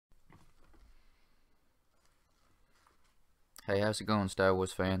Hey, how's it going, Star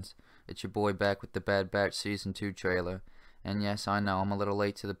Wars fans? It's your boy back with the Bad Batch Season 2 trailer. And yes, I know, I'm a little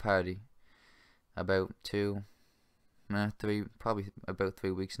late to the party. About probably about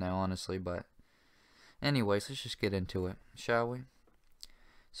 3 weeks now, honestly, but anyways, let's just get into it, shall we?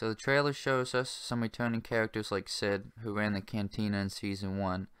 So the trailer shows us some returning characters like Sid, who ran the cantina in Season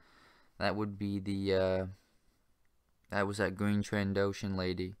 1. That would be that was that green Trandoshan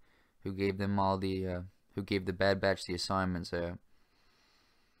lady who gave them all who gave the Bad Batch the assignments there.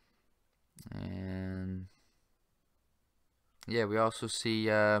 And yeah, we also see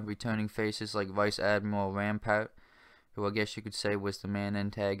returning faces like Vice Admiral Rampart, who I guess you could say was the main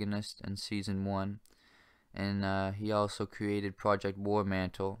antagonist in Season 1. And he also created Project War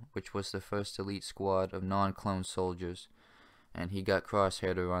Mantle, which was the first elite squad of non-clone soldiers. And he got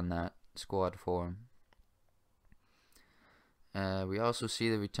Crosshair to run that squad for him. We also see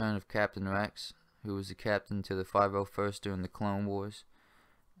the return of Captain Rex, who was the captain to the 501st during the Clone Wars.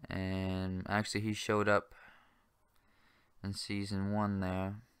 And actually he showed up in Season 1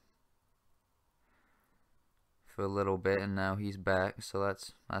 there for a little bit, and now he's back, so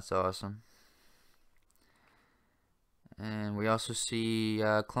that's awesome. And we also see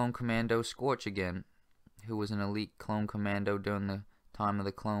Clone Commando Scorch again, who was an elite clone commando during the time of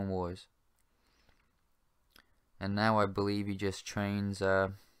the Clone Wars. And now I believe he just trains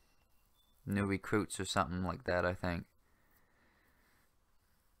new recruits or something like that, I think.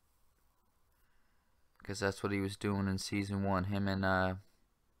 Because that's what he was doing in Season 1, him and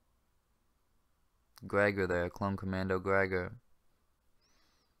Gregor there, Clone Commando Gregor.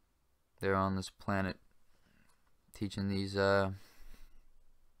 They're on this planet teaching these new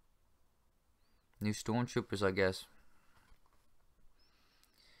stormtroopers, I guess.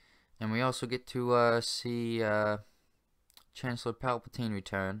 And we also get to see Chancellor Palpatine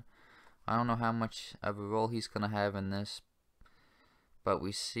return. I don't know how much of a role he's gonna have in this, but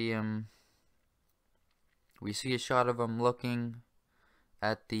we see him. We see a shot of him looking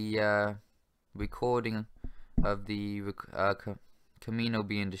at the recording of the Camino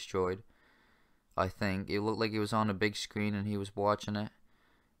being destroyed. I think it looked like it was on a big screen and he was watching it.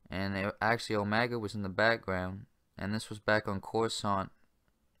 And actually Omega was in the background, and this was back on Coruscant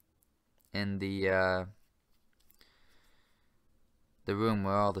in the room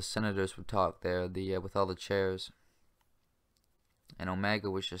where all the senators would talk there, with all the chairs. And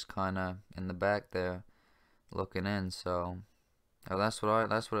Omega was just kinda in the back there looking in, so that's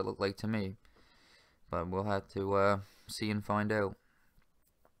what it looked like to me. But we'll have to see and find out.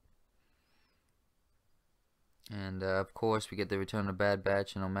 And of course we get the return of Bad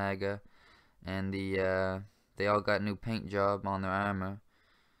Batch and Omega, and they all got new paint job on their armor,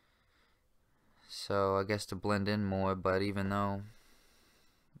 so I guess to blend in more. But even though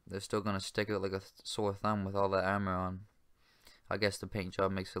they're still gonna stick out like a sore thumb with all that armor on, I guess the paint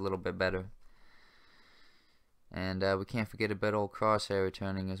job makes it a little bit better. And we can't forget about old Crosshair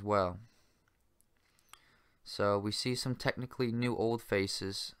returning as well. So we see some technically new old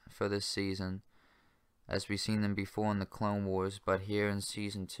faces for this season, as we've seen them before in the Clone Wars, but here in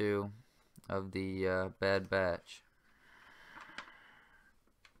Season 2 of the Bad Batch.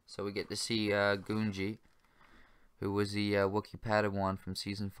 So we get to see Gunji, who was the Wookiee Padawan from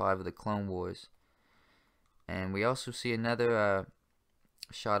Season 5 of the Clone Wars. And we also see another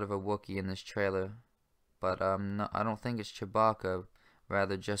shot of a Wookiee in this trailer, but I don't think it's Chewbacca,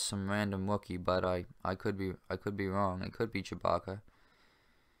 rather just some random Wookiee. But I could be wrong. It could be Chewbacca,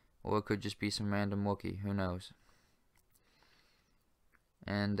 or it could just be some random Wookiee. Who knows?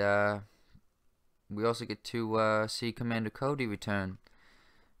 And we also get to see Commander Cody return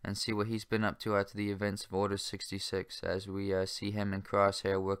and see what he's been up to after the events of Order 66, as we see him and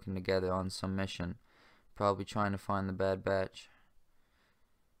Crosshair working together on some mission, probably trying to find the Bad Batch.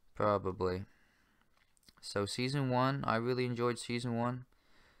 Probably. So Season 1, I really enjoyed Season 1.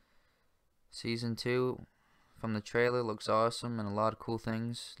 Season 2, from the trailer, looks awesome, and a lot of cool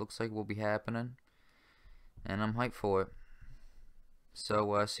things looks like will be happening, and I'm hyped for it.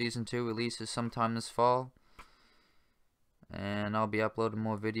 So Season 2 releases sometime this fall, and I'll be uploading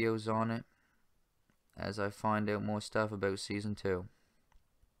more videos on it as I find out more stuff about Season 2.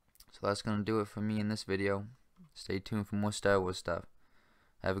 So that's going to do it for me in this video. Stay tuned for more Star Wars stuff.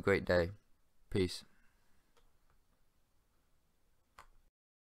 Have a great day. Peace.